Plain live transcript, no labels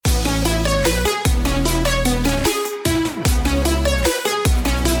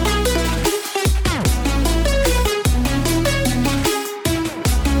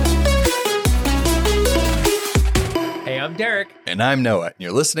And I'm Noah, and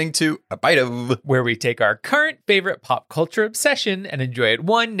you're listening to A Bite of... where we take our current favorite pop culture obsession and enjoy it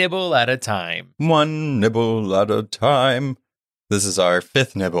one nibble at a time. One nibble at a time. This is our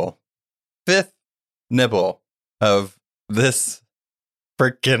fifth nibble. Fifth nibble of this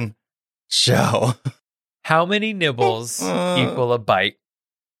freaking show. How many nibbles equal a bite?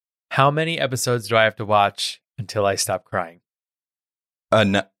 How many episodes do I have to watch until I stop crying?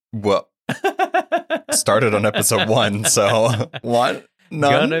 Well, started on episode 1, so what?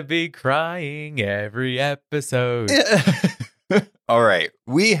 None? Gonna be crying every episode. All right,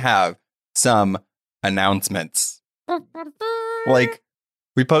 we have some announcements. Like,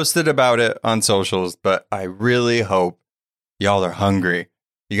 we posted about it on socials, but I really hope y'all are hungry.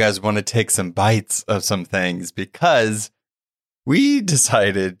 You guys want to take some bites of some things because we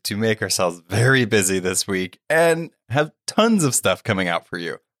decided to make ourselves very busy this week and have tons of stuff coming out for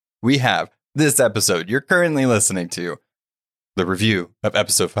you. We have this episode you're currently listening to, the review of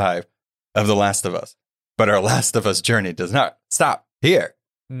episode 5 of The Last of Us. But our Last of Us journey does not stop here.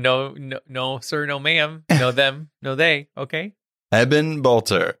 No, sir, no, ma'am. No, them, no, they. Okay. Eben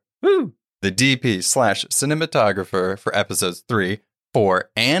Bolter, Woo! the DP/cinematographer for episodes 3,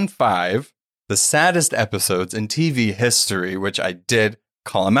 4, and 5, the saddest episodes in TV history, which I did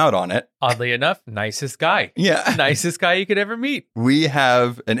call him out on it. Oddly enough, nicest guy. Yeah. Nicest guy you could ever meet. We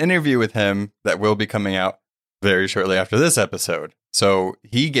have an interview with him that will be coming out very shortly after this episode. So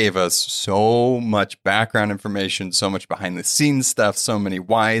he gave us so much background information, so much behind the scenes stuff, so many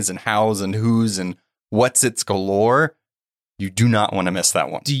whys and hows and whos and what's its galore. You do not want to miss that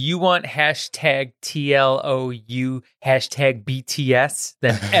one. Do you want hashtag TLOU, hashtag BTS?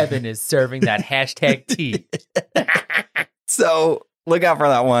 Then Evan is serving that hashtag T. So look out for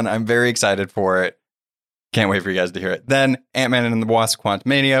that one. I'm very excited for it. Can't wait for you guys to hear it. Then Ant-Man and the Wasp: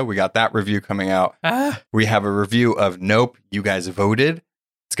 Quantumania. We got that review coming out. We have a review of Nope. You guys voted.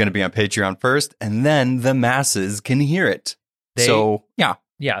 It's going to be on Patreon first, and then the masses can hear it. Yeah,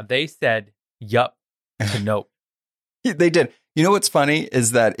 they said yup to Nope. They did. You know what's funny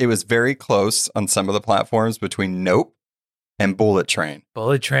is that it was very close on some of the platforms between Nope and Bullet Train.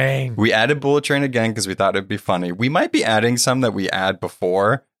 Bullet Train. We added Bullet Train again because we thought it'd be funny. We might be adding some that we add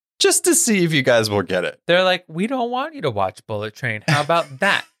before just to see if you guys will get it. They're like, we don't want you to watch Bullet Train. How about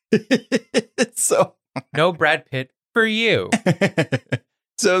that? So no Brad Pitt for you.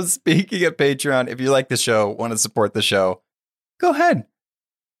 So speaking of Patreon, if you like the show, want to support the show, go ahead.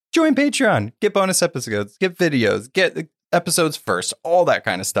 Join Patreon. Get bonus episodes. Get videos. Get episodes first. All that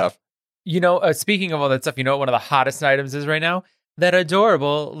kind of stuff. You know, speaking of all that stuff, you know what one of the hottest items is right now? That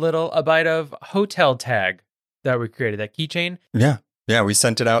adorable little A Bite of hotel tag that we created, that keychain. Yeah. Yeah, we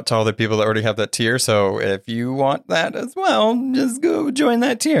sent it out to all the people that already have that tier. So if you want that as well, just go join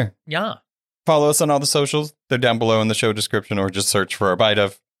that tier. Yeah. Follow us on all the socials. They're down below in the show description, or just search for A Bite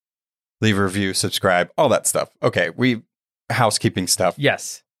of. Leave a review, subscribe, all that stuff. Okay, housekeeping stuff.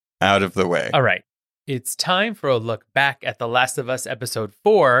 Yes. Out of the way. All right. It's time for a look back at The Last of Us episode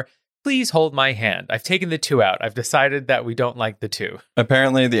 4. Please hold my hand. I've taken the 2 out. I've decided that we don't like the 2.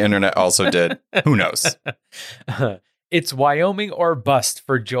 Apparently the internet also did. Who knows? It's Wyoming or bust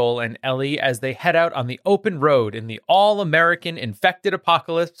for Joel and Ellie as they head out on the open road in the all-American infected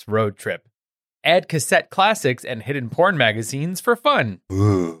apocalypse road trip. Add cassette classics and hidden porn magazines for fun.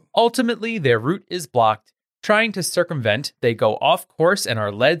 Ooh. Ultimately, their route is blocked. Trying to circumvent, they go off course and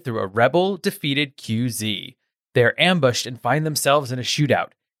are led through a rebel-defeated QZ. They're ambushed and find themselves in a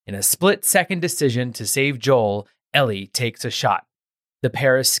shootout. In a split-second decision to save Joel, Ellie takes a shot. The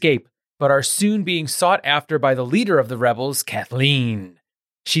pair escape, but are soon being sought after by the leader of the rebels, Kathleen.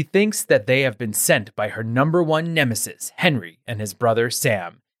 She thinks that they have been sent by her number one nemesis, Henry, and his brother,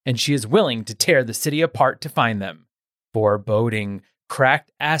 Sam, and she is willing to tear the city apart to find them. Foreboding,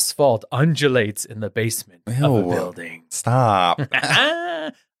 cracked asphalt undulates in the basement of a building. Stop.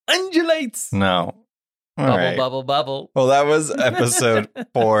 Undulates. No. All bubble, right. bubble, bubble. Well, that was episode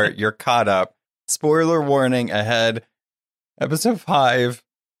 4. You're caught up. Spoiler warning ahead. Episode 5.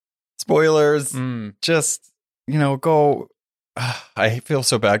 Spoilers. Just, go. I feel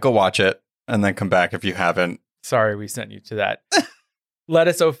so bad. Go watch it and then come back if you haven't. Sorry we sent you to that. Let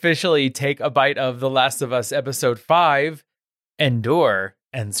us officially take a bite of The Last of Us episode 5. Endure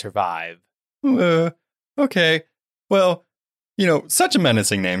and survive. Okay. Well, such a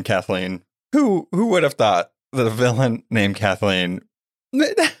menacing name, Kathleen. Who would have thought that a villain named Kathleen?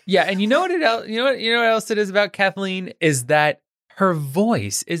 Yeah, and you know what else it is about Kathleen is that her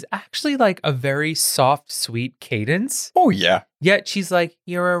voice is actually like a very soft, sweet cadence. Oh yeah. Yet she's like,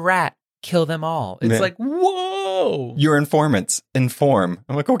 "You're a rat. Kill them all." It's like, whoa. Your informants inform.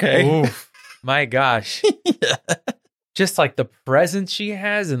 I'm like, okay. Oof, my gosh. Yeah. just like the presence she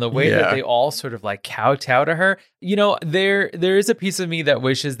has and the way that they all sort of like kowtow to her. You know, there is a piece of me that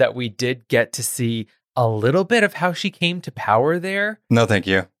wishes that we did get to see a little bit of how she came to power there. No, thank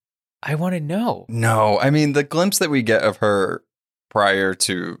you. I want to know. No, I mean, the glimpse that we get of her prior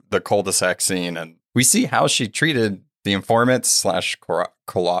to the cul-de-sac scene, and we see how she treated the informants slash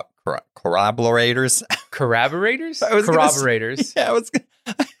corroborators. Corroborators? Corroborators. Yeah, I was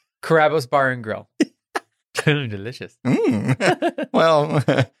Carrabba's Bar and Grill. Delicious. Well,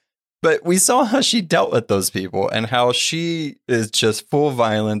 but we saw how she dealt with those people and how she is just full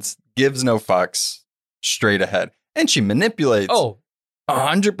violence, gives no fucks, straight ahead. And she manipulates.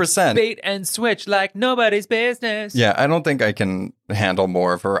 100%. Bait and switch like nobody's business. Yeah, I don't think I can handle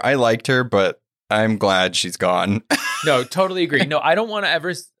more of her. I liked her, but I'm glad she's gone. No, totally agree. No, I don't want to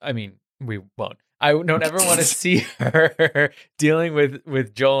ever. I mean, we won't. I don't ever want to see her dealing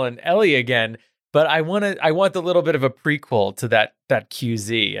with Joel and Ellie again. But I want the little bit of a prequel to that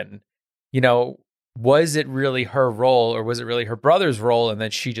QZ. And, you know, was it really her role or was it really her brother's role? And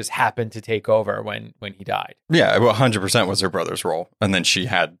then she just happened to take over when he died. Yeah, 100% was her brother's role. And then she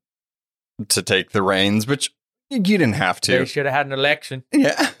had to take the reins, which you didn't have to. They should have had an election.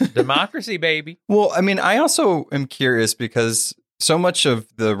 Yeah. Democracy, baby. Well, I mean, I also am curious because so much of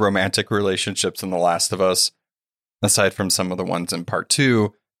the romantic relationships in The Last of Us, aside from some of the ones in part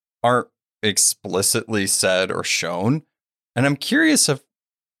 2, aren't explicitly said or shown. And I'm curious if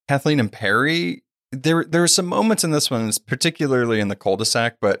Kathleen and Perry, there are some moments in this one, particularly in the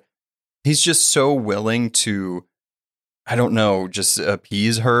cul-de-sac, but he's just so willing to, I don't know, just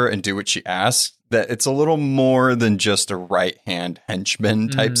appease her and do what she asks, that it's a little more than just a right-hand henchman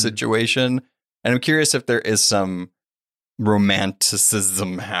type situation. And I'm curious if there is some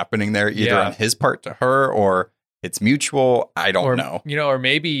romanticism happening there, either on his part to her or it's mutual. I don't know. You know, or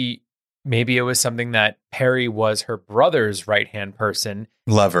maybe it was something that Perry was her brother's right-hand person.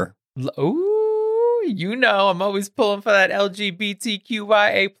 Lover. Ooh, you know, I'm always pulling for that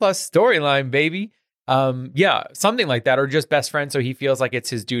LGBTQIA plus storyline, baby. Yeah, something like that, or just best friend. So he feels like it's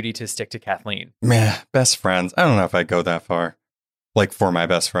his duty to stick to Kathleen. Man, best friends. I don't know if I'd go that far. Like for my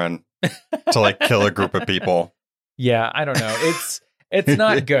best friend to like kill a group of people. Yeah, I don't know. It's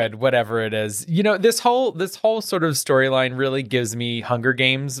not good, whatever it is. You know, this whole sort of storyline really gives me Hunger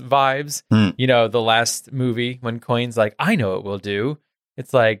Games vibes. You know, the last movie when Coin's like, I know what we'll do.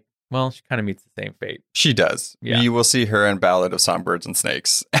 It's like, well, she kind of meets the same fate. She does. Yeah. You will see her in Ballad of Songbirds and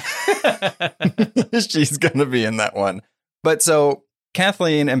Snakes. She's going to be in that one. But so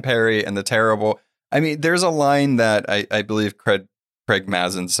Kathleen and Perry and the Terrible. I mean, there's a line that I believe Craig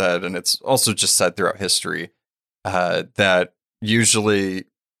Mazin said, and it's also just said throughout history, that usually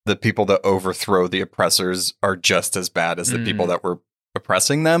the people that overthrow the oppressors are just as bad as the people that were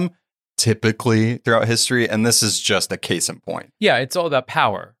oppressing them, typically throughout history. And this is just a case in point. Yeah, it's all about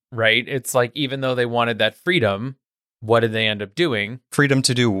power, right? It's like, even though they wanted that freedom, what did they end up doing? Freedom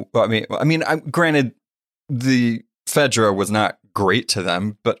to do. I mean, granted, the Fedra was not great to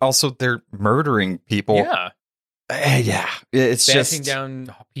them, but also they're murdering people. Yeah. Yeah. It's bashing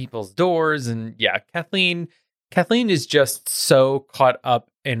down people's doors. And yeah, Kathleen is just so caught up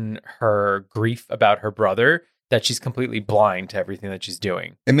in her grief about her brother that she's completely blind to everything that she's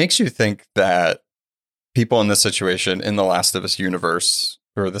doing. It makes you think that people in this situation in the Last of Us universe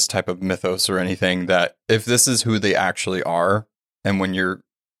or this type of mythos or anything, that if this is who they actually are, and when you're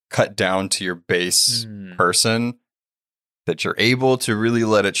cut down to your base person, that you're able to really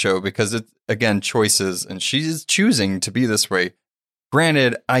let it show, because it's, again, choices, and she's choosing to be this way.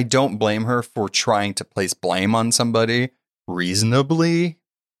 Granted, I don't blame her for trying to place blame on somebody reasonably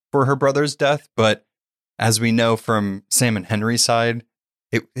for her brother's death, but as we know from Sam and Henry's side,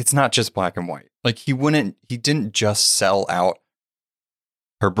 it's not just black and white. Like, he didn't just sell out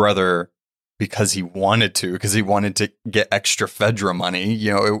her brother because he wanted to get extra Fedra money.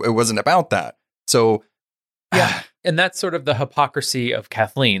 You know, it wasn't about that. So, yeah. And that's sort of the hypocrisy of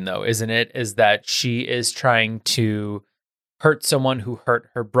Kathleen, though, isn't it? Is that she is trying to hurt someone who hurt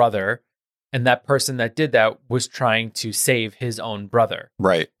her brother, and that person that did that was trying to save his own brother.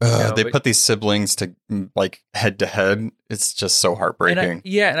 Right. They put these siblings to like head to head. It's just so heartbreaking.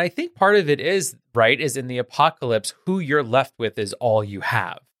 And I think part of it is in the apocalypse, who you're left with is all you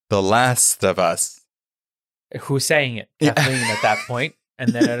have. The Last of Us. Who's saying it? Kathleen at that point.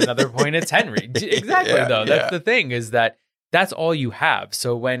 And then at another point, it's Henry. Exactly, though. That's the thing, is that that's all you have.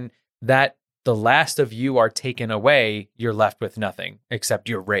 So when the last of you are taken away, you're left with nothing except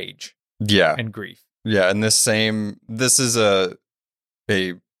your rage. Yeah. And grief. Yeah. And this is a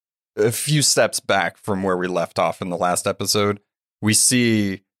few steps back from where we left off in the last episode. We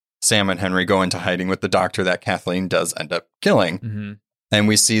see Sam and Henry go into hiding with the doctor that Kathleen does end up killing. Mm-hmm. And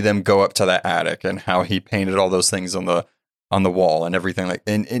we see them go up to that attic and how he painted all those things on the wall and everything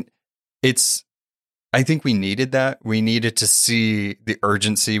and it's, I think we needed that. We needed to see the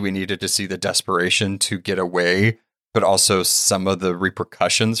urgency. We needed to see the desperation to get away, but also some of the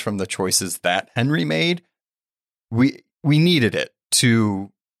repercussions from the choices that Henry made. We needed it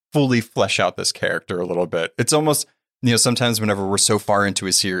to fully flesh out this character a little bit. It's almost, sometimes whenever we're so far into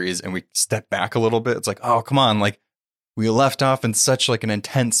a series and we step back a little bit, it's like, oh, come on. Like, we left off in such like an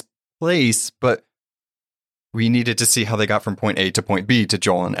intense place, but we needed to see how they got from point A to point B to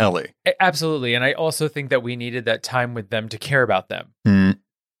Joel and Ellie. Absolutely. And I also think that we needed that time with them to care about them. Mm.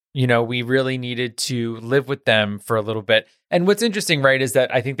 We really needed to live with them for a little bit. And what's interesting, right, is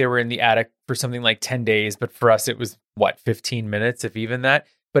that I think they were in the attic for something like 10 days, but for us, it was 15 minutes, if even that.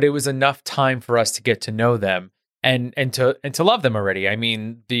 But it was enough time for us to get to know them and to love them already. I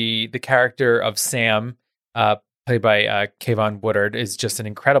mean, the character of Sam, played by Kayvon Woodard, is just an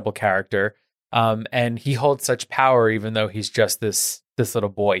incredible character. And he holds such power, even though he's just this little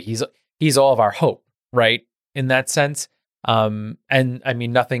boy. He's all of our hope, right? In that sense. And I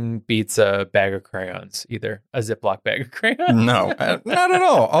mean, nothing beats a bag of crayons either, a Ziploc bag of crayons. No, not at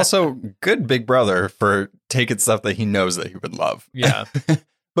all. Also, good big brother for taking stuff that he knows that he would love. Yeah.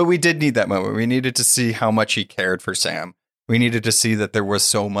 But we did need that moment. We needed to see how much he cared for Sam. We needed to see that there was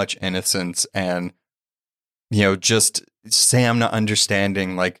so much innocence and, just Sam not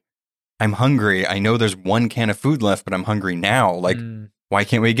understanding, like, I'm hungry. I know there's one can of food left, but I'm hungry now. Like, why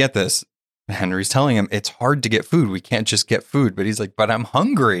can't we get this? Henry's telling him it's hard to get food. We can't just get food. But he's like, but I'm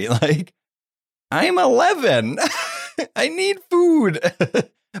hungry. Like, I'm 11. I need food.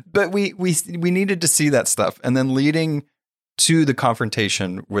 But we needed to see that stuff. And then leading to the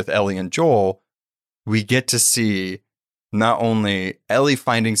confrontation with Ellie and Joel, we get to see not only Ellie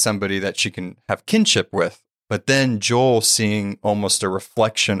finding somebody that she can have kinship with, but then Joel seeing almost a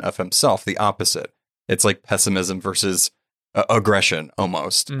reflection of himself, the opposite. It's like pessimism versus aggression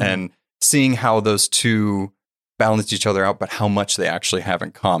almost. Mm. And seeing how those two balance each other out, but how much they actually have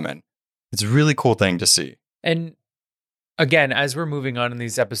in common. It's a really cool thing to see. And again, as we're moving on in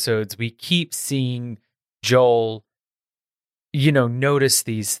these episodes, we keep seeing Joel, notice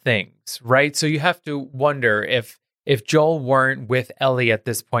these things, right? So you have to wonder if Joel weren't with Ellie at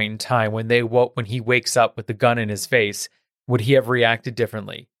this point in time, when he wakes up with the gun in his face, would he have reacted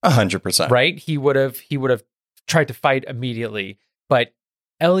differently? 100%. Right? He would have tried to fight immediately. But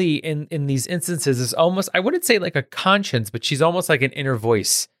Ellie in these instances is almost, I wouldn't say like a conscience, but she's almost like an inner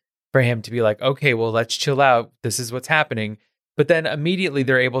voice for him to be like, okay, well, let's chill out. This is what's happening. But then immediately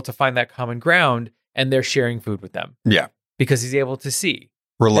they're able to find that common ground and they're sharing food with them. Yeah. Because he's able to see.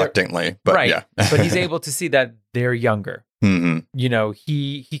 Reluctantly, but right. Yeah. But he's able to see that they're younger. Mm-hmm.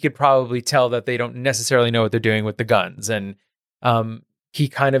 He could probably tell that they don't necessarily know what they're doing with the guns. And he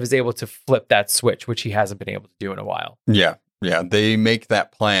kind of is able to flip that switch, which he hasn't been able to do in a while. Yeah. Yeah. They make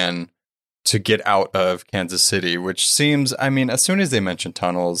that plan to get out of Kansas City, which seems, I mean, as soon as they mention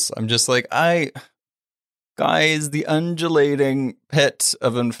tunnels, I'm just like, guys, the undulating pit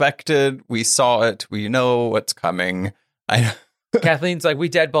of infected, we saw it. We know what's coming. Kathleen's like, we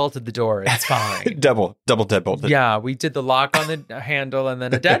deadbolted the door. It's fine. double deadbolted. Yeah, we did the lock on the handle and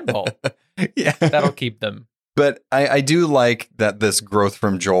then a deadbolt. Yeah. That'll keep them. But I do like that this growth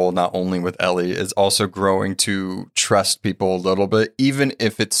from Joel, not only with Ellie, is also growing to trust people a little bit, even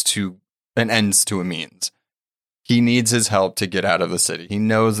if it's to an ends to a means. He needs his help to get out of the city. He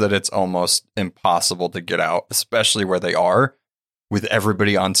knows that it's almost impossible to get out, especially where they are, with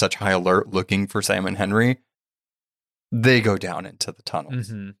everybody on such high alert looking for Sam and Henry. They go down into the tunnels.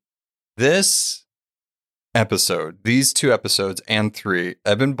 Mm-hmm. This episode, these 2 episodes and 3,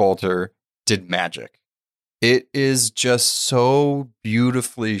 Evan Bolter did magic. It is just so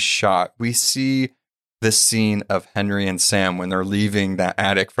beautifully shot. We see this scene of Henry and Sam when they're leaving that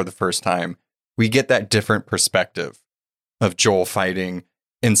attic for the first time. We get that different perspective of Joel fighting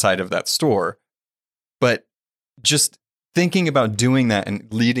inside of that store. But just thinking about doing that and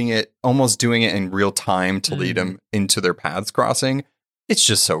almost doing it in real time to lead them into their paths crossing, it's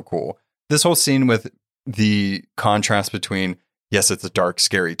just so cool. This whole scene with the contrast between, yes, it's a dark,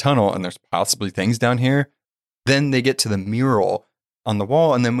 scary tunnel and there's possibly things down here. Then they get to the mural on the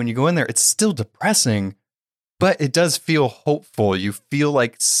wall. And then when you go in there, it's still depressing, but it does feel hopeful. You feel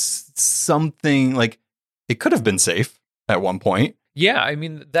like something, like it could have been safe at one point. Yeah. I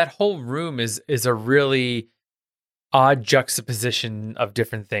mean, that whole room is a really odd juxtaposition of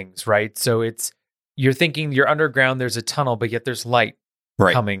different things, right? So you're thinking you're underground, there's a tunnel, but yet there's light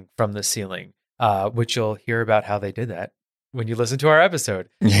coming from the ceiling, which you'll hear about how they did that when you listen to our episode.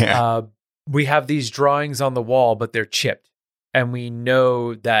 Yeah. We have these drawings on the wall, but they're chipped. And we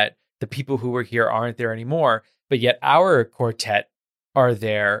know that the people who were here aren't there anymore, but yet our quartet are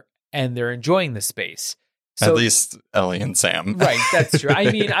there and they're enjoying the space. So, at least Ellie and Sam. Right, that's true.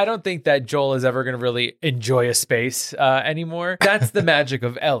 I mean, I don't think that Joel is ever going to really enjoy a space anymore. That's the magic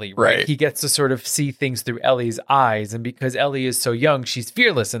of Ellie, right? He gets to sort of see things through Ellie's eyes. And because Ellie is so young, she's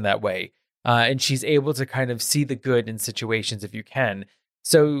fearless in that way. And she's able to kind of see the good in situations if you can.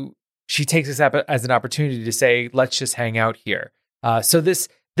 So she takes this as an opportunity to say, let's just hang out here. So this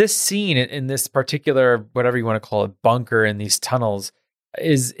scene in this particular, whatever you want to call it, bunker in these tunnels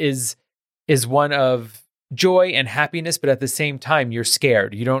is one of joy and happiness, but at the same time, you're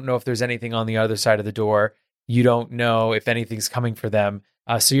scared. You don't know if there's anything on the other side of the door. You don't know if anything's coming for them.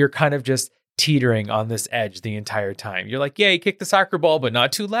 So you're kind of just teetering on this edge the entire time. You're like, yay, kick the soccer ball, but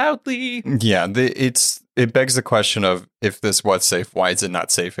not too loudly. Yeah, it begs the question of, if this was safe, why is it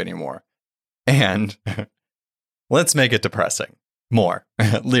not safe anymore? And let's make it depressing. More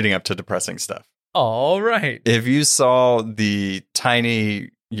leading up to depressing stuff. All right. If you saw the tiny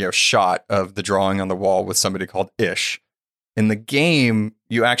shot of the drawing on the wall with somebody called Ish, in the game,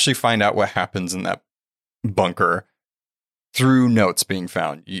 you actually find out what happens in that bunker through notes being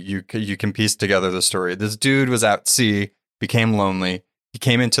found. You can piece together the story. This dude was out at sea, became lonely. He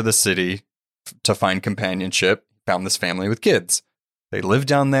came into the city to find companionship, found this family with kids. They lived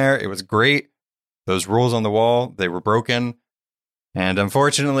down there. It was great. Those rules on the wall, they were broken. And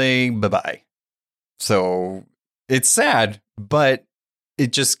unfortunately, bye-bye. So it's sad, but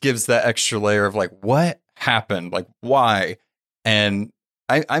it just gives that extra layer of like, what happened? Like, why? And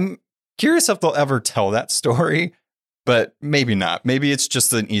I'm curious if they'll ever tell that story, but maybe not. Maybe it's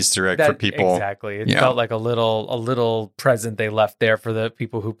just an Easter egg for people. Exactly. It felt like a little present they left there for the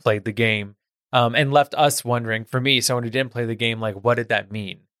people who played the game, and left us wondering, for me, someone who didn't play the game, like, what did that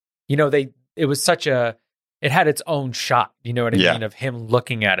mean? It was it had its own shot, you know what I mean, of him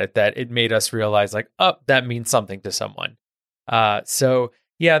looking at it, that it made us realize like, oh, that means something to someone. So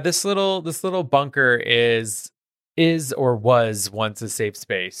yeah, this little bunker is or was once a safe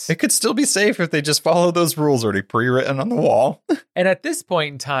space. It could still be safe if they just follow those rules already pre-written on the wall. And at this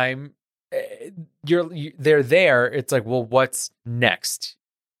point in time, they're there. It's like, well, what's next?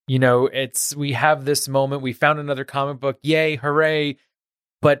 We have this moment. We found another comic book. Yay, hooray.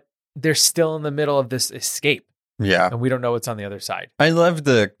 But they're still in the middle of this escape. Yeah. And we don't know what's on the other side. I love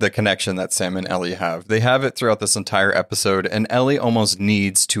the connection that Sam and Ellie have. They have it throughout this entire episode, and Ellie almost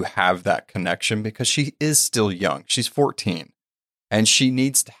needs to have that connection because she is still young. She's 14, and she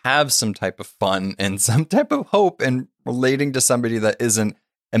needs to have some type of fun and some type of hope and relating to somebody that isn't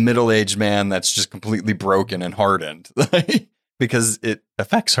a middle-aged man that's just completely broken and hardened. Because it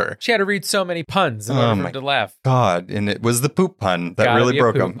affects her. She had to read so many puns in order for him to laugh. God, and it was the poop pun that really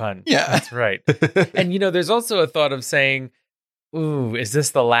broke him. Pun. Yeah, that's right. And there's also a thought of saying, "Ooh, is this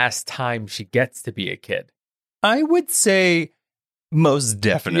the last time she gets to be a kid?" I would say most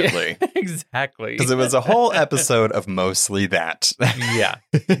definitely. Yeah, exactly. Because it was a whole episode of mostly that.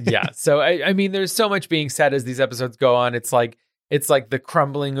 Yeah. So I mean, there's so much being said as these episodes go on. It's like the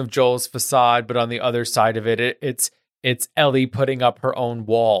crumbling of Joel's facade, but on the other side of it, it's Ellie putting up her own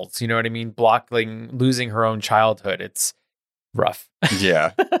walls. You know what I mean? Losing her own childhood. It's rough.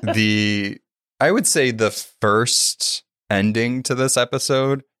 Yeah. I would say the first ending to this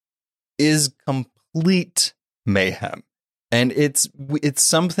episode is complete mayhem. And it's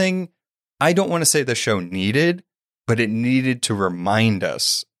something I don't want to say the show needed, but it needed to remind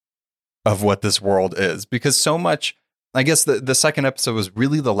us of what this world is. Because so much, I guess the second episode was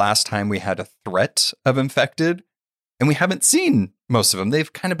really the last time we had a threat of infected. And we haven't seen most of them.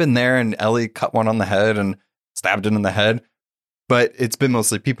 They've kind of been there, and Ellie cut one on the head and stabbed it in the head. But it's been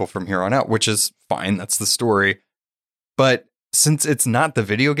mostly people from here on out, which is fine. That's the story. But since it's not the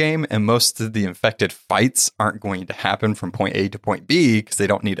video game and most of the infected fights aren't going to happen from point A to point B because they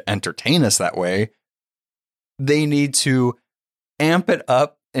don't need to entertain us that way, they need to amp it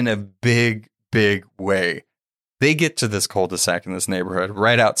up in a big, big way. They get to this cul-de-sac in this neighborhood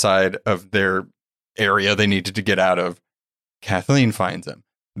right outside of their area they needed to get out of. Kathleen finds him.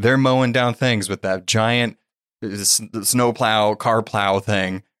 They're mowing down things with that giant snowplow, car plow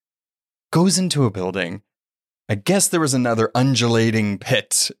thing. Goes into a building. I guess there was another undulating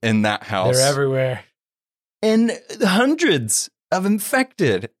pit in that house. They're everywhere. And hundreds of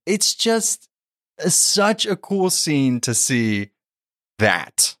infected. It's just such a cool scene to see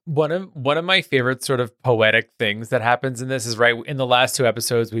that. One of my favorite sort of poetic things that happens in this is right in the last two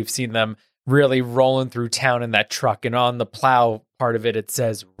episodes, we've seen them really rolling through town in that truck, and on the plow part of it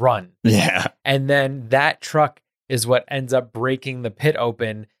says run. Yeah. And then that truck is what ends up breaking the pit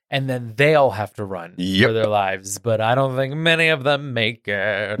open, and then they'll have to run for their lives. But I don't think many of them make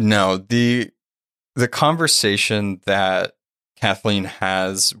it. No, the conversation that Kathleen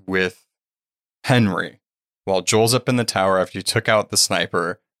has with Henry while Joel's up in the tower after you took out the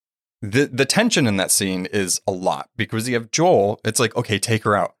sniper, the tension in that scene is a lot because you have Joel. It's like, okay, take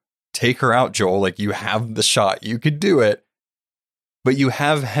her out, Joel. Like, you have the shot, you could do it. But you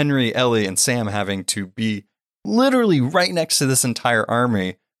have Henry, Ellie, and Sam having to be literally right next to this entire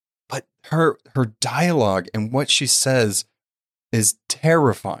army. But her dialogue and what she says is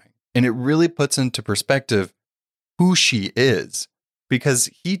terrifying. And it really puts into perspective who she is.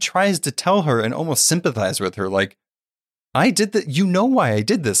 Because he tries to tell her and almost sympathize with her. Like, I did that. You know why I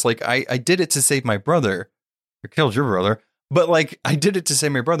did this. Like, I did it to save my brother. I killed your brother. But like, I did it to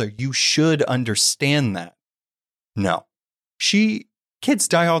save my brother. You should understand that. No. Kids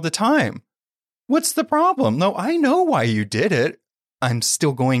die all the time. What's the problem? No, I know why you did it. I'm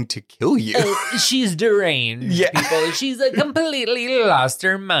still going to kill you. She's deranged, people. She's completely lost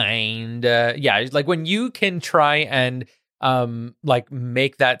her mind. Yeah, like when you can try and like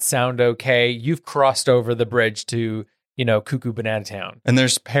make that sound okay, you've crossed over the bridge to, Cuckoo Banana Town. And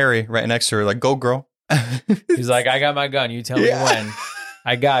there's Perry right next to her, like, go, girl. He's like, I got my gun. You tell me when.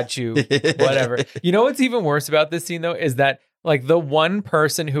 I got you. Whatever. You know what's even worse about this scene, though, is that like the one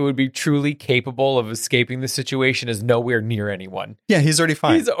person who would be truly capable of escaping the situation is nowhere near anyone. Yeah, he's already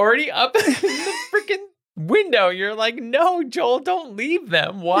fine. He's already up in the freaking window. You're like, no, Joel, don't leave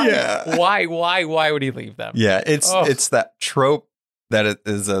them. Why? Yeah. Why would he leave them? Yeah, it's that trope that it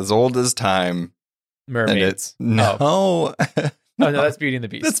is as old as time. Mermaids. No. Oh, no, that's Beauty and the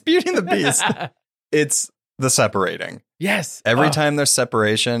Beast. That's Beauty and the Beast. It's the separating. Yes. Every time there's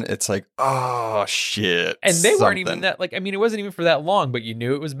separation, it's like, oh, shit. And they weren't even that, like, I mean, it wasn't even for that long, but you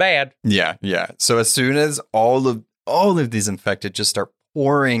knew it was bad. Yeah, yeah. So as soon as all of these infected just start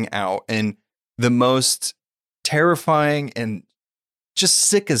pouring out in the most terrifying and just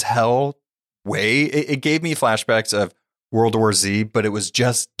sick as hell way, it gave me flashbacks of World War Z, but it was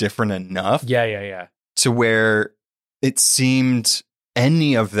just different enough. Yeah. To where it seemed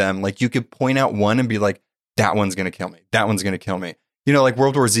any of them, like you could point out one and be like, that one's going to kill me. That one's going to kill me. Like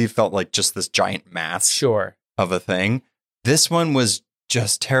World War Z felt like just this giant mass of a thing. This one was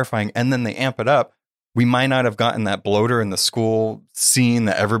just terrifying. And then they amp it up. We might not have gotten that bloater in the school scene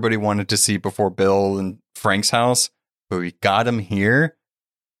that everybody wanted to see before Bill and Frank's house, but we got him here.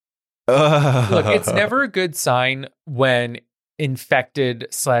 Look, it's never a good sign when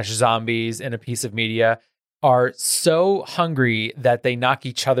infected/zombies in a piece of media are so hungry that they knock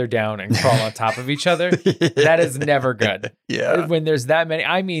each other down and crawl on top of each other. That is never good. Yeah. When there's that many,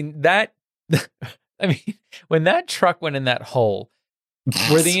 when that truck went in that hole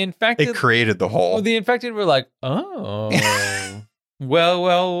where the infected, it created the hole. Well, the infected were like, oh,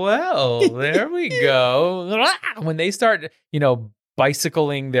 well, there we go. When they start,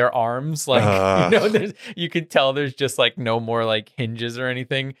 bicycling their arms, like you could tell there's just like no more like hinges or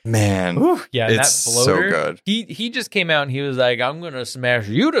anything. Man, yeah, it's that bloater, so good. He just came out and he was like, I'm gonna smash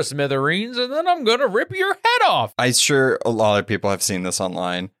you to smithereens and then I'm gonna rip your head off. I'm sure a lot of people have seen this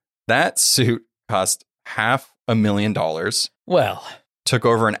online. That suit cost $500,000. Well, took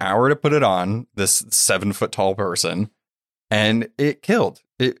over an hour to put it on this 7-foot tall person, and it killed.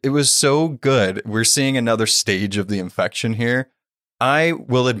 It was so good. We're seeing another stage of the infection here. I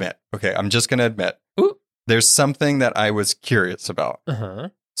will admit, okay, I'm just going to admit, there's something that I was curious about. Uh-huh.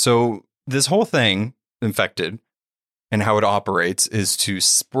 So this whole thing, infected, and how it operates is to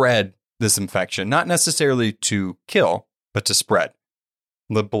spread this infection, not necessarily to kill, but to spread.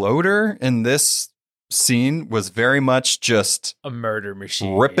 The bloater in this scene was very much just a murder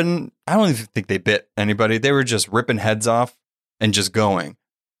machine. Ripping, I don't even think they bit anybody. They were just ripping heads off and just going.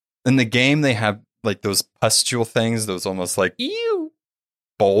 In the game, they have like those pustule things, those almost like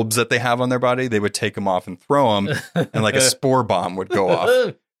bulbs that they have on their body. They would take them off and throw them, and like a spore bomb would go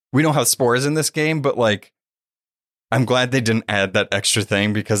off. We don't have spores in this game, but like, I'm glad they didn't add that extra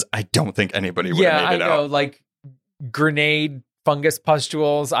thing because I don't think anybody would have made it out. Yeah, I know, like grenade fungus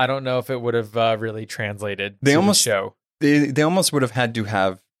pustules. I don't know if it would have really translated to the show. They almost would have had to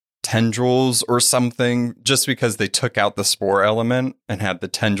have tendrils or something just because they took out the spore element and had the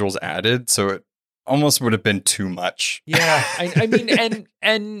tendrils added. So it almost would have been too much. Yeah. I mean,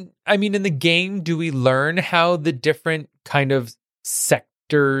 and I mean, in the game, do we learn how the different kind of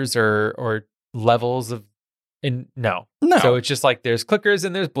sectors or levels of no. So it's just like there's clickers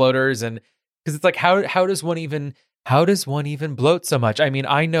and there's bloaters, and because it's like how does one even bloat so much? I mean,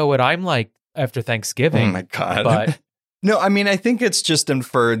 I know what I'm like after Thanksgiving. Oh my God. But no, I mean, I think it's just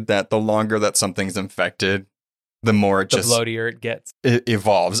inferred that the longer that something's infected, the more it The just bloatier it gets. it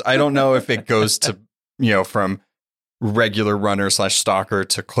evolves. I don't know if it goes to, from regular runner / stalker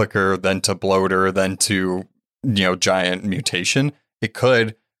to clicker, then to bloater, then to, giant mutation. It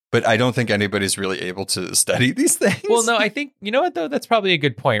could, but I don't think anybody's really able to study these things. Well, no, I think, you know what, though? That's probably a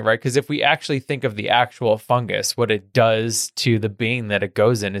good point, right? Because if we actually think of the actual fungus, what it does to the being that it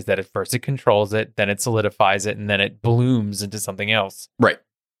goes in is that at first it controls it, then it solidifies it, and then it blooms into something else. Right.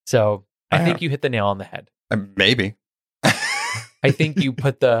 So I think you hit the nail on the head. Maybe. I think you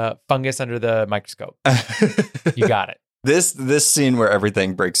put the fungus under the microscope. You got it. This scene where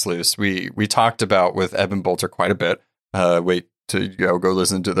everything breaks loose, we talked about with Evan Bolter quite a bit. Wait to go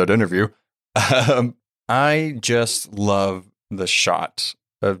listen to that interview. I just love the shot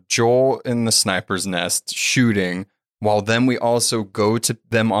of Joel in the sniper's nest shooting, while then we also go to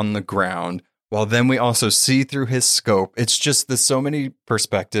them on the ground, while then we also see through his scope. It's just the so many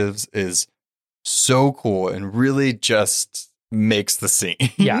perspectives is so cool and really just makes the scene.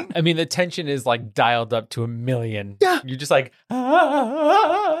 Yeah. I mean, the tension is like dialed up to 1,000,000. Yeah. You're just like,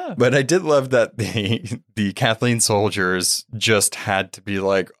 ah. But I did love that the Kathleen soldiers just had to be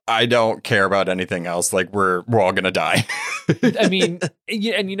like, I don't care about anything else. Like we're all going to die. I mean,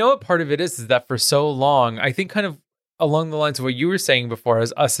 and you know what part of it is that for so long, I think kind of along the lines of what you were saying before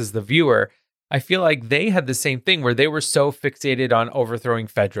as us as the viewer, I feel like they had the same thing where they were so fixated on overthrowing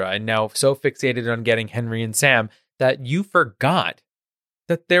Fedra and now so fixated on getting Henry and Sam that you forgot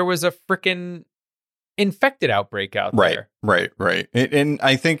that there was a freaking infected outbreak out there. Right. And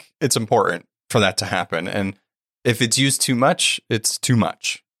I think it's important for that to happen. And if it's used too much, it's too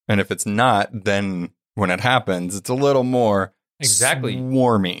much. And if it's not, then when it happens, it's a little more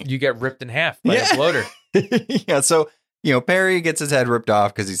swarmy. You get ripped in half by a bloater. Yeah. So, Perry gets his head ripped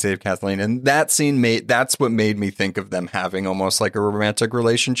off because he saved Kathleen. And that scene that's what made me think of them having almost like a romantic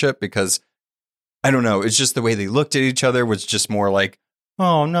relationship, because I don't know. It's just the way they looked at each other was just more like,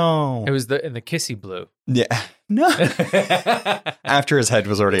 oh no. It was in the kissy blue. Yeah. No. After his head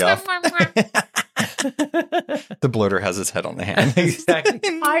was already off. The bloater has his head on the hand. Exactly.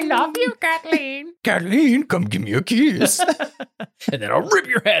 I love you, Kathleen. Kathleen, come give me a kiss. And then I'll rip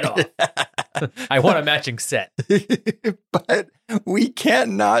your head off. I want a matching set. But we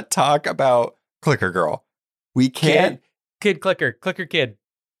can't not talk about Clicker Girl. We can't. Kid Clicker. Clicker Kid.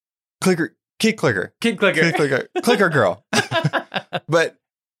 Clicker. Kid Clicker. Kid Clicker. Kid Clicker. Clicker Girl. But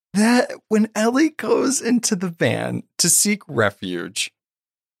that when Ellie goes into the van to seek refuge,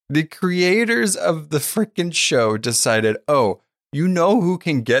 the creators of the freaking show decided, oh, you know who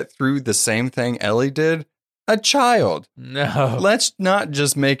can get through the same thing Ellie did? A child. No. Let's not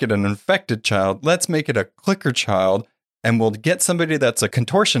just make it an infected child. Let's make it a clicker child, and we'll get somebody that's a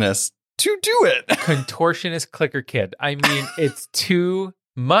contortionist to do it. Contortionist Clicker Kid. I mean, it's too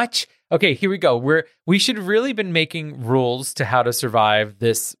much. Okay, here we go. We should really been making rules to how to survive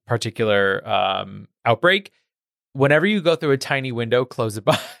this particular outbreak. Whenever you go through a tiny window, close it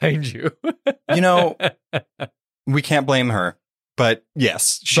behind you. We can't blame her, but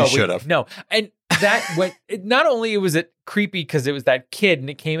yes, she should have. No, and that went. Not only was it creepy because it was that kid and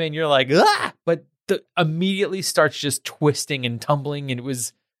it came in, you're like, ah, but immediately starts just twisting and tumbling, and it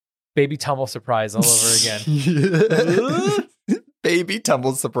was baby tumble surprise all over again. Baby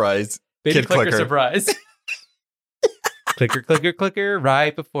tumble surprise. Baby Kid clicker clicker. surprise. Clicker, clicker, clicker,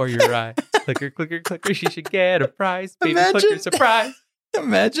 right before your eyes. Clicker, clicker, clicker, she should get a prize. Baby clicker surprise.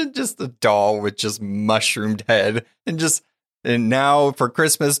 Imagine just a doll with just mushroomed head and now for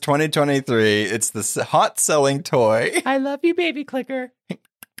Christmas 2023, it's the hot selling toy. I love you, baby clicker.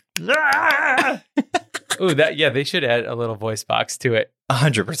 Ooh, they should add a little voice box to it.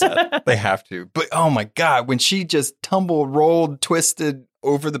 100%. They have to. But oh my God, when she just tumbled, rolled, twisted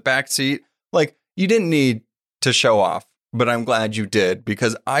over the back seat, like you didn't need to show off, but I'm glad you did,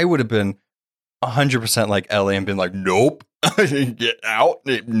 because I would have been 100% like Ellie and been like, nope, get out.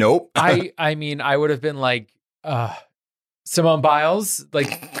 Nope. I mean, I would have been like, Simone Biles,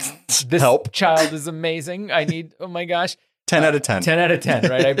 like this child is amazing. I need, oh my gosh. 10 out of 10. 10 out of 10,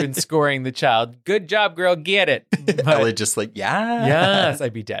 right? I've been scoring the child. Good job, girl. Get it. But, Ellie just like, yeah. Yes,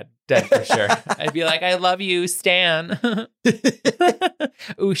 I'd be dead. Dead for sure. I'd be like, I love you, Stan.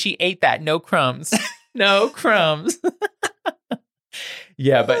 Ooh, she ate that. No crumbs. No crumbs.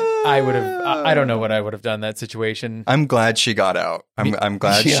 Yeah, but I would have, I don't know what I would have done in that situation. I'm glad she got out. I'm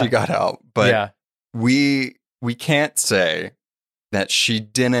glad she got out. But we can't say that she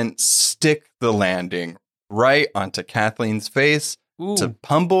didn't stick the landing right onto Kathleen's face to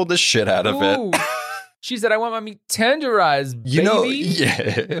pummel the shit out of it. She said, I want my meat tenderized, baby.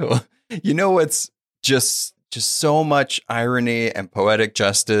 You know what's just so much irony and poetic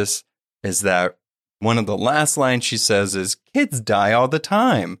justice is that one of the last lines she says is, kids die all the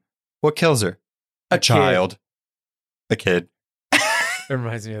time. What kills her? A child. A kid. It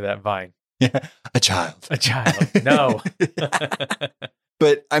reminds me of that Vine. Yeah, a child. A child. No.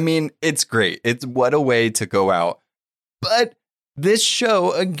 But I mean, it's great. It's what a way to go out. But this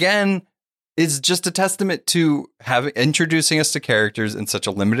show, again, is just a testament to introducing us to characters in such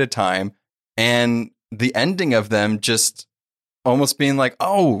a limited time, and the ending of them just almost being like,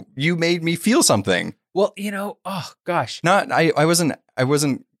 oh, you made me feel something. Well, oh gosh. I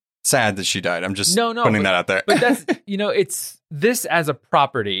wasn't sad that she died. I'm just putting that out there. But that's, it's this as a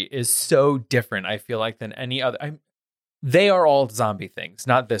property is so different, I feel like, than any other. They are all zombie things,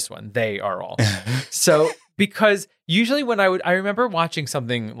 not this one. They are all. So, because usually when I remember watching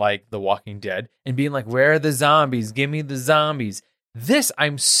something like The Walking Dead and being like, where are the zombies? Give me the zombies. This,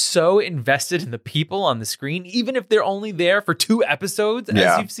 I'm so invested in the people on the screen, even if they're only there for 2 episodes,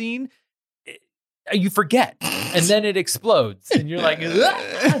 as you've seen, you forget. And then it explodes. And you're like,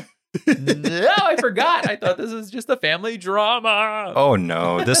 no, I forgot. I thought this was just a family drama. Oh,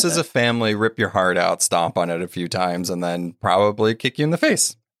 no. This is a family rip your heart out, stomp on it a few times, and then probably kick you in the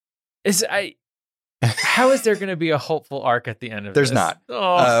face. How is there going to be a hopeful arc at the end of There's this? not.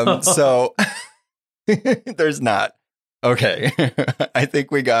 Oh. There's not. Okay. I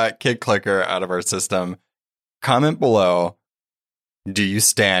think we got Kid Clicker out of our system. Comment below. Do you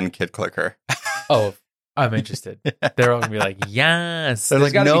stan Kid Clicker? Oh, I'm interested. They're all going to be like, yes.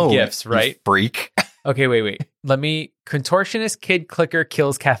 There's got to be gifts, right? Freak. Okay, wait. Contortionist Kid Clicker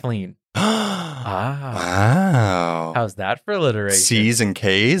kills Kathleen. Wow. How's that for alliteration? C's and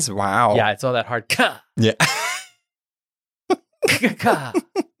K's? Wow. Yeah, it's all that hard. Yeah.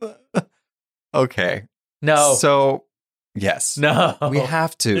 Okay. No. So, yes. No. We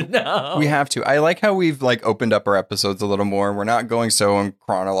have to. No. We have to. I like how we've opened up our episodes a little more. We're not going so in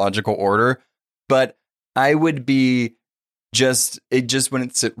chronological order, but I would be it just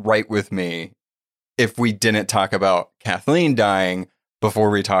wouldn't sit right with me if we didn't talk about Kathleen dying before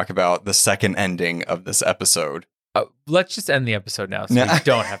we talk about the second ending of this episode. Let's just end the episode now so we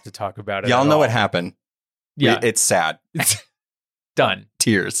don't have to talk about it. Y'all know what happened. Yeah. It's sad. It's done.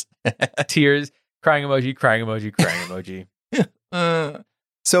 Tears. Tears. Crying emoji, crying emoji, crying emoji.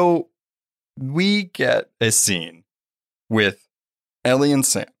 So we get a scene with Ellie and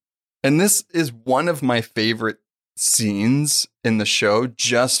Sam. And this is one of my favorite scenes in the show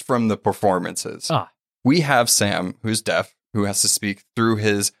just from the performances. We have Sam, who's deaf, who has to speak through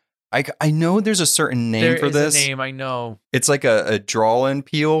his... I know there's a certain name for this. There is a name, I know. It's like a draw-in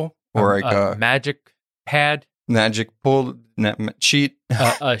peel or like a magic pad. Magic pull sheet.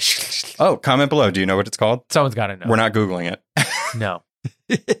 Comment below. Do you know what it's called? Someone's got to know. We're not Googling it. No.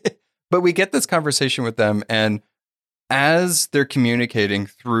 But we get this conversation with them, and as they're communicating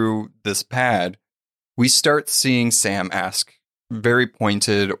through this pad, we start seeing Sam ask very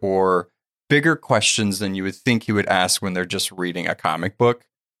pointed or bigger questions than you would think he would ask when they're just reading a comic book.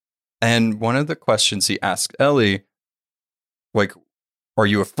 And one of the questions he asked Ellie, like, are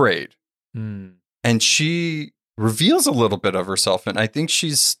you afraid? And she reveals a little bit of herself, and I think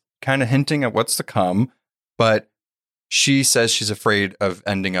she's kind of hinting at what's to come, but she says she's afraid of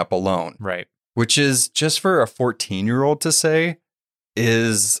ending up alone. Right. Which is, just for a 14-year-old to say,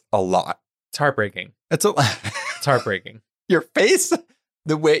 is a lot. It's heartbreaking. It's heartbreaking. Your face,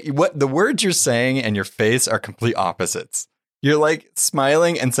 the words you're saying and your face are complete opposites. You're like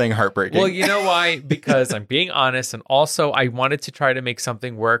smiling and saying heartbreaking. Well, you know why? Because I'm being honest, and also I wanted to try to make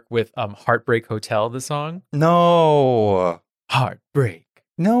something work with Heartbreak Hotel, the song. No. Heartbreak.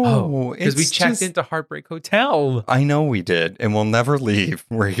 No. Because we checked into Heartbreak Hotel. I know we did, and we'll never leave.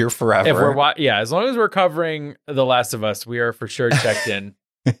 We're here forever. If we're as long as we're covering The Last of Us, we are for sure checked in.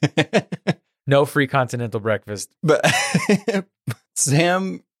 No free continental breakfast. But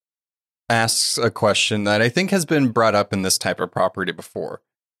Sam asks a question that I think has been brought up in this type of property before.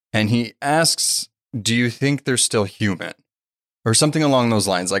 And he asks, do you think they're still human? Or something along those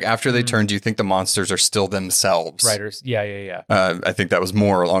lines. Like, after they turn, do you think the monsters are still themselves? Writers. Yeah. I think that was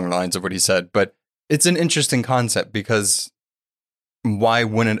more along the lines of what he said. But it's an interesting concept, because why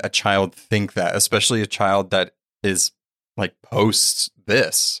wouldn't a child think that? Especially a child that is like post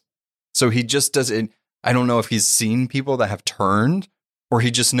this. So he just doesn't... I don't know if he's seen people that have turned, or he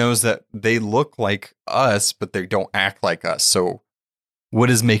just knows that they look like us, but they don't act like us. So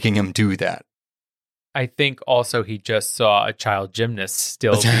what is making him do that? I think also he just saw a child gymnast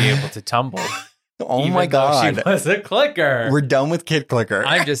still be able to tumble. Oh my God. She was a clicker. We're done with Kid Clicker.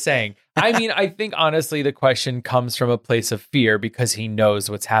 I'm just saying. I mean, I think honestly the question comes from a place of fear, because he knows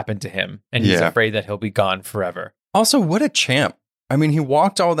what's happened to him and he's afraid that he'll be gone forever. Also, what a champ. I mean, he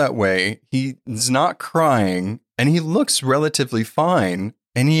walked all that way. He's not crying and he looks relatively fine.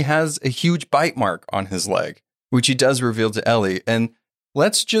 And he has a huge bite mark on his leg, which he does reveal to Ellie. And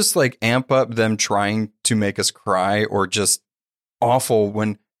let's just like amp up them trying to make us cry or just awful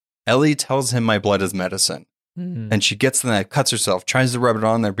when Ellie tells him my blood is medicine. And she gets the knife, cuts herself, tries to rub it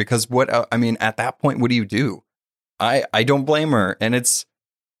on there because at that point, what do you do? I don't blame her. And it's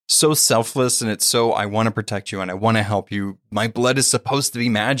so selfless and it's so, I want to protect you and I want to help you. My blood is supposed to be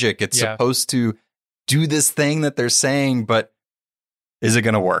magic. It's supposed to do this thing that they're saying, but is it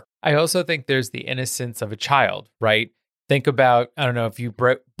going to work? I also think there's the innocence of a child, right? Think about, I don't know, if you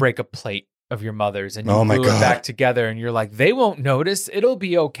break a plate of your mother's and you glue it back together and you're like, they won't notice. It'll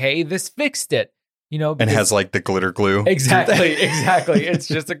be okay. This fixed it. You know, and has like the glitter glue. Exactly. It's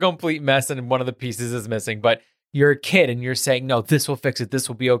just a complete mess and one of the pieces is missing. But you're a kid and you're saying, no, this will fix it. This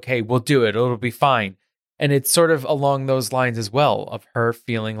will be okay. We'll do it. It'll be fine. And it's sort of along those lines as well of her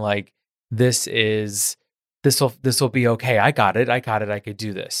feeling like this will be okay. I got it. I could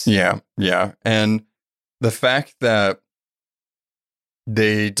do this. Yeah. Yeah. And the fact that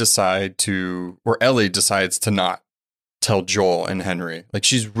they decide to, or Ellie decides to not tell Joel and Henry, like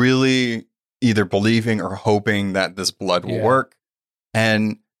she's really either believing or hoping that this blood will work.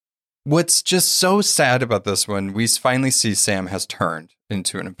 And what's just so sad about this one, we finally see Sam has turned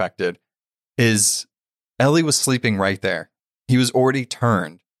into an infected, is Ellie was sleeping right there. He was already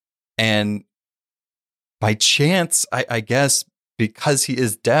turned. And by chance, I guess, because he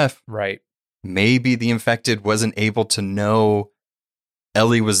is deaf, right? Maybe the infected wasn't able to know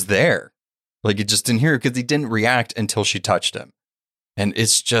Ellie was there. Like he just didn't hear her because he didn't react until she touched him. And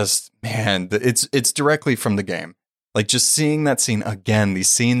it's just, man, it's directly from the game. Like just seeing that scene again, these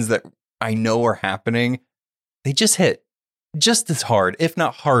scenes that I know are happening, they just hit just as hard, if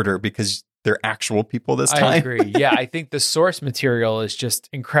not harder, because they're actual people this time. I agree. Yeah, I think the source material is just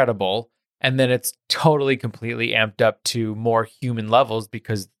incredible. And then it's totally, completely amped up to more human levels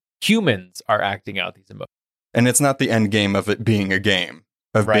because humans are acting out these emotions. And it's not the end game of it being a game,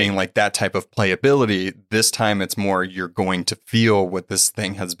 of being like that type of playability. This time it's more you're going to feel what this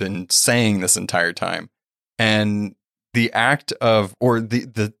thing has been saying this entire time. And the act of, or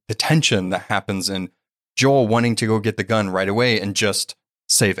the tension that happens in Joel wanting to go get the gun right away and just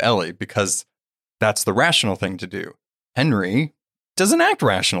save Ellie because that's the rational thing to do. Henry doesn't act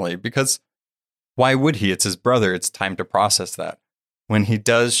rationally because why would he? It's his brother. It's time to process that. When he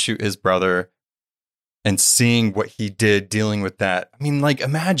does shoot his brother and seeing what he did dealing with that. I mean, like,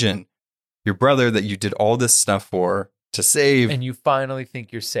 imagine your brother that you did all this stuff for to save. And you finally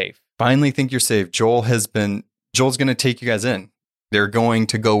think you're safe. Joel's going to take you guys in. They're going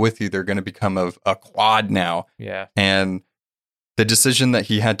to go with you. They're going to become a quad now. Yeah. And the decision that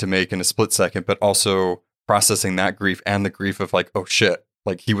he had to make in a split second, but also processing that grief and the grief of like, oh shit,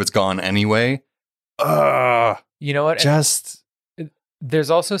 like he was gone anyway. You know what?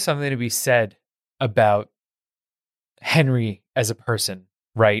 There's also something to be said about Henry as a person,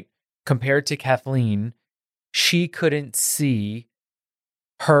 right? Compared to Kathleen, she couldn't see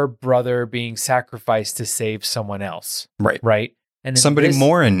her brother being sacrificed to save someone else. Right. And somebody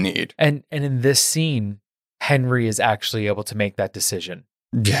more in need. And in this scene, Henry is actually able to make that decision.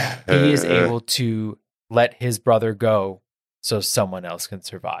 Yeah. He is able to let his brother go so someone else can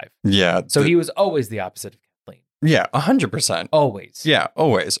survive. Yeah. So he was always the opposite of Kathleen. Yeah, 100%. Always. Yeah,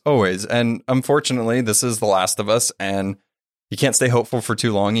 always. And unfortunately, this is The Last of Us, and you can't stay hopeful for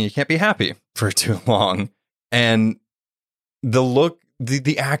too long, and you can't be happy for too long. And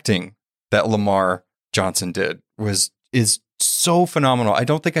the acting that Lamar Johnson did is so phenomenal. I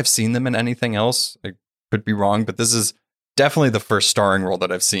don't think I've seen them in anything else. I could be wrong, but this is definitely the first starring role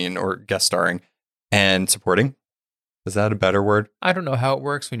that I've seen, or guest starring and supporting. Is that a better word? I don't know how it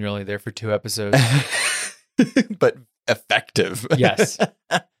works when you're only there for 2 episodes. But effective. Yes.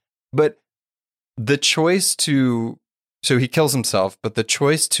 But the choice so he kills himself, but the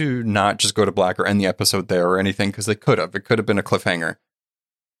choice to not just go to black or end the episode there or anything, because it could have been a cliffhanger.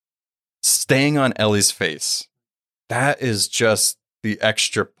 Staying on Ellie's face. That is just the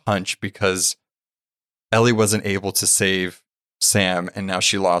extra punch because Ellie wasn't able to save Sam and now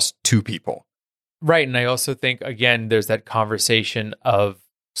she lost 2 people. Right. And I also think, again, there's that conversation of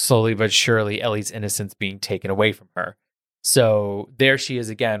slowly but surely Ellie's innocence being taken away from her. So there she is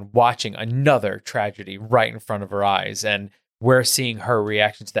again, watching another tragedy right in front of her eyes. And we're seeing her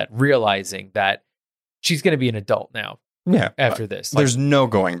reaction to that, realizing that she's going to be an adult now. Yeah. After this. There's no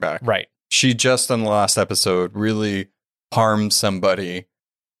going back. Right. She just, in the last episode, really harmed somebody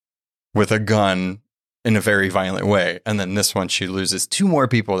with a gun in a very violent way. And then this one, she loses 2 more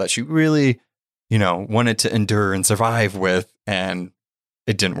people that she really, wanted to endure and survive with. and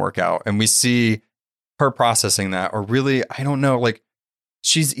it didn't work out. And we see her processing that, or really, I don't know, like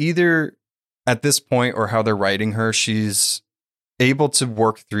she's either at this point or how they're writing her, she's able to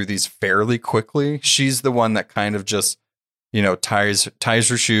work through these fairly quickly. She's the one that kind of just, ties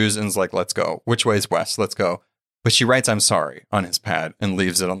her shoes and is like, let's go. Which way is west? Let's go. But she writes, I'm sorry on his pad and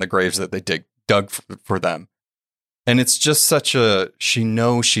leaves it on the graves that they dug for them. And it's just she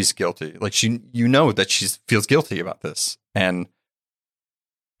knows she's guilty. Like that she feels guilty about this. And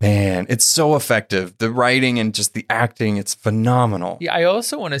man, it's so effective. The writing and just the acting, it's phenomenal. Yeah, I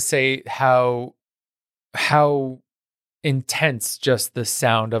also want to say how intense just the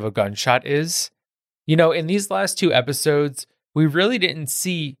sound of a gunshot is. In these last 2 episodes, we really didn't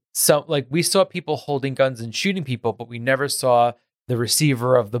see we saw people holding guns and shooting people, but we never saw the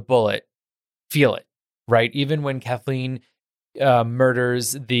receiver of the bullet feel it, right? Even when Kathleen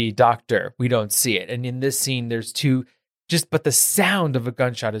murders the doctor, we don't see it. And in this scene, there's 2, but the sound of a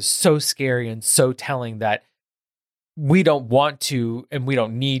gunshot is so scary and so telling that we don't want to and we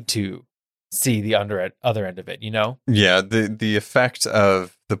don't need to see the other end of it, Yeah, the effect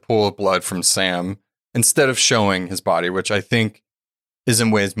of the pool of blood from Sam, instead of showing his body, which I think is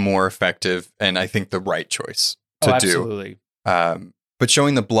in ways more effective and I think the right choice to do. Absolutely. But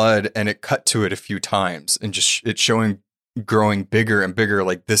showing the blood and it cut to it a few times and just it showing growing bigger and bigger,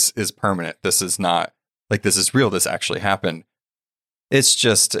 like this is permanent. This is not like this is real. This actually happened. It's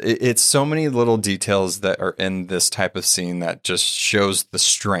just, it's so many little details that are in this type of scene that just shows the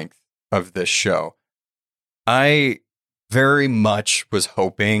strength of this show. I very much was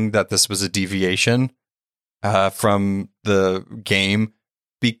hoping that this was a deviation from the game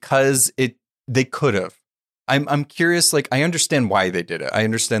because they could have. I'm curious, like, I understand why they did it. I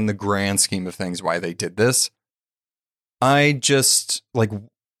understand the grand scheme of things, why they did this. I just, like,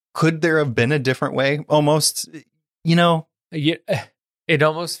 could there have been a different way? Almost, Yeah, it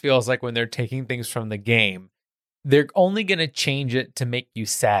almost feels like when they're taking things from the game, they're only going to change it to make you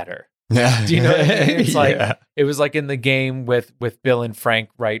sadder. Yeah. Do you know what I mean? It's like, it was like in the game with Bill and Frank,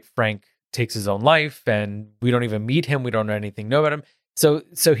 right? Frank takes his own life and we don't even meet him. We don't know anything about him. So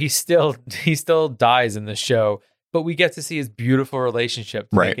he still dies in the show, but we get to see his beautiful relationship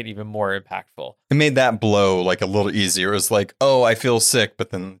to make it even more impactful. It made that blow like a little easier. It was like, oh, I feel sick, but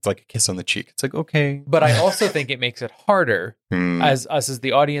then it's like a kiss on the cheek. It's like, okay. But I also think it makes it harder as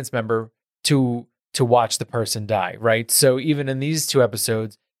the audience member to watch the person die, right? So even in these 2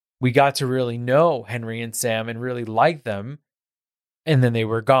 episodes, we got to really know Henry and Sam and really like them, and then they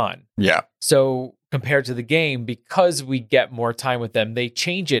were gone. Yeah. So compared to the game, because we get more time with them, they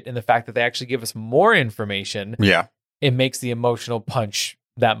change it in the fact that they actually give us more information. Yeah. It makes the emotional punch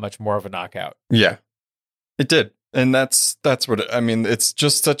that much more of a knockout. Yeah, it did. And that's what I mean. It's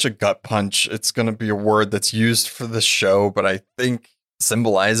just such a gut punch. It's going to be a word that's used for the show, but I think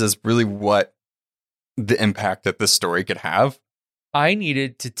symbolizes really what the impact that this story could have. I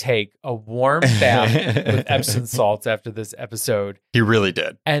needed to take a warm bath with Epsom salts after this episode. He really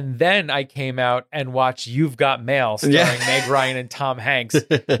did. And then I came out and watched You've Got Mail starring Meg Ryan and Tom Hanks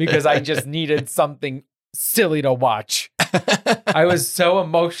because I just needed something silly to watch. I was so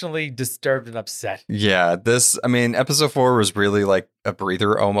emotionally disturbed and upset. Yeah, episode 4 was really like a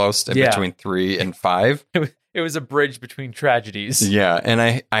breather almost in between 3 and 5. It was a bridge between tragedies. Yeah, and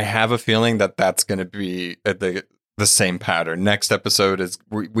I have a feeling that that's going to be the same pattern. Next episode is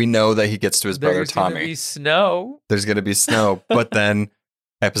we know that he gets to his brother Tommy. There's going to be snow. But then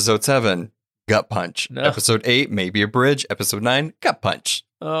episode 7, gut punch. No. Episode 8, maybe a bridge. Episode 9, gut punch.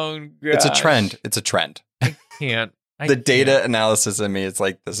 Oh, gosh. It's a trend. I can't. The data analysis in me, it's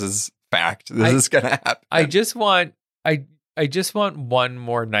like, this is fact. This is going to happen. I just want one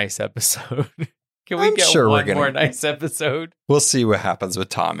more nice episode. Can we get one more nice episode? We'll see what happens with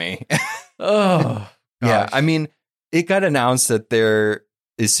Tommy. Oh, yeah. I mean, it got announced that there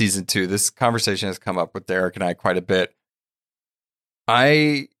is season 2. This conversation has come up with Derek and I quite a bit.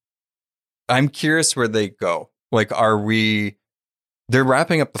 I'm curious where they go. Like, they're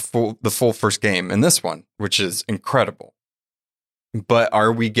wrapping up the full first game in this one, which is incredible. But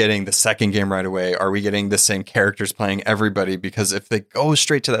are we getting the second game right away? Are we getting the same characters playing everybody? Because if they go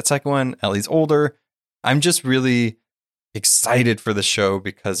straight to that second one, Ellie's older. I'm just really excited for the show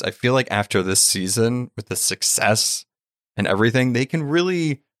because I feel like after this season, with the success and everything, they can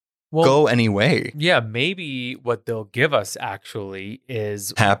really go any way. Yeah, maybe what they'll give us actually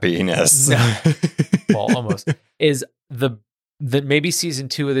is happiness. Well, almost is the maybe season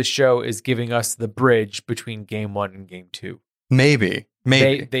 2 of the show is giving us the bridge between game 1 and game 2. Maybe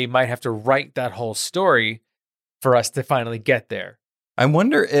they might have to write that whole story for us to finally get there. I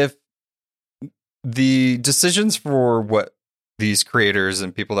wonder if the decisions for what these creators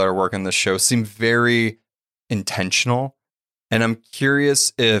and people that are working the show seem very intentional. And I'm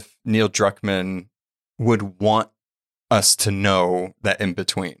curious if Neil Druckmann would want us to know that in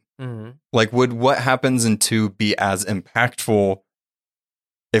between. Mm-hmm. Like, would what happens in 2 be as impactful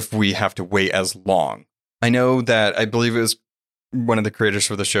if we have to wait as long? I know that I believe it was one of the creators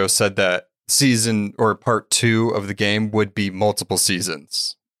for the show said that season or part 2 of the game would be multiple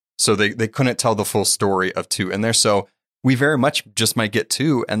seasons. So they couldn't tell the full story of 2 in there. So we very much just might get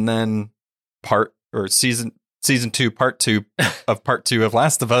 2 and then season 2, part 2 of part 2 of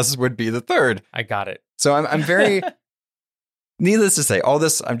Last of Us would be the 3rd. I got it. So I'm very, needless to say, all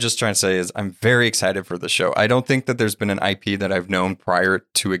this I'm just trying to say is I'm very excited for the show. I don't think that there's been an IP that I've known prior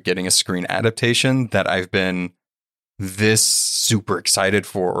to it getting a screen adaptation that I've been this super excited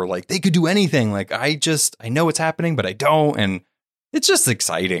for, or like they could do anything. Like I know it's happening, but I don't. And it's just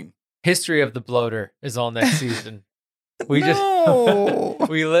exciting. History of the Bloater is all next season. We No.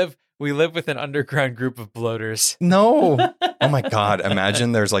 we live with an underground group of bloaters. No. Oh my God.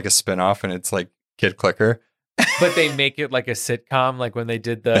 Imagine there's like a spinoff and it's like Kid Clicker. But they make it like a sitcom, like when they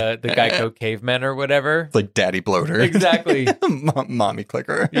did the Geico Cavemen or whatever. It's like Daddy Bloater. Exactly. Mommy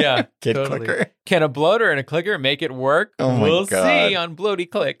Clicker. Yeah. Kid totally. Clicker. Can a bloater and a clicker make it work? Oh my we'll God. see on Bloaty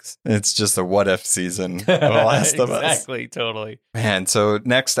Clicks. It's just a what if season of The Last of Us. Exactly, totally. Man, so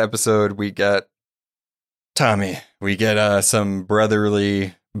next episode we get Tommy. We get some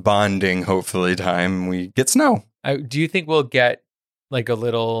brotherly bonding, hopefully, time. We get Snow. Do you think we'll get like a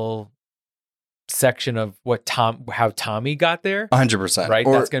little section of how Tommy got there? 100%. Right?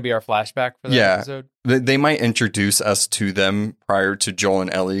 Or, that's going to be our flashback for that episode? They might introduce us to them prior to Joel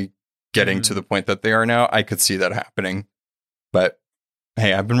and Ellie getting to the point that they are now. I could see that happening. But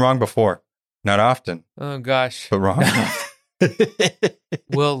hey, I've been wrong before. Not often. Oh, gosh. But wrong.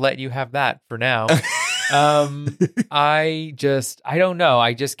 We'll let you have that for now. I don't know.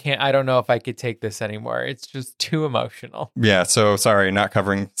 I just can't. I don't know if I could take this anymore. It's just too emotional. Yeah. So sorry, not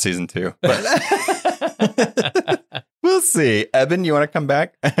covering season 2. But we'll see. Eben, you want to come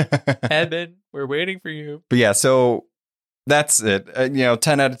back? Eben, we're waiting for you. But yeah, so that's it.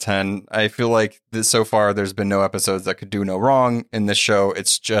 10 out of 10. I feel like so far there's been no episodes that could do no wrong in this show.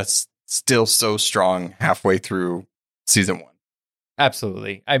 It's just still so strong halfway through season 1.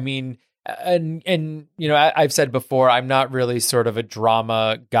 Absolutely. I mean, and I've said before, I'm not really sort of a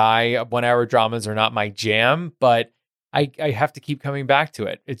drama guy. 1 hour dramas are not my jam, but I have to keep coming back to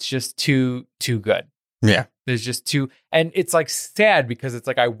it. It's just too good. Yeah. There's just too, and it's like sad because it's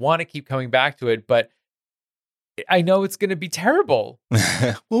like I want to keep coming back to it, but I know it's going to be terrible.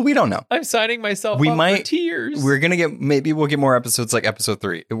 Well, we don't know. I'm signing myself up for tears. Maybe we'll get more episodes like episode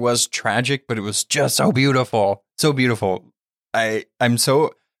 3. It was tragic, but it was just so beautiful. So beautiful. I'm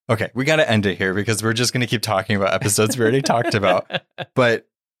so, okay, we got to end it here because we're just going to keep talking about episodes we already talked about. But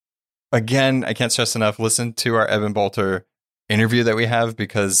again, I can't stress enough, listen to our Evan Bolter interview that we have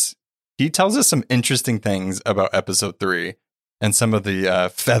because he tells us some interesting things about episode 3 and some of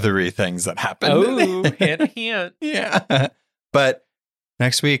the feathery things that happened. Oh, hint. Yeah. But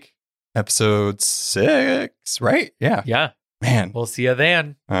next week, episode 6, right? Yeah. Yeah. Man. We'll see you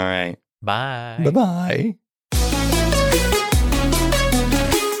then. All right. Bye. Bye-bye.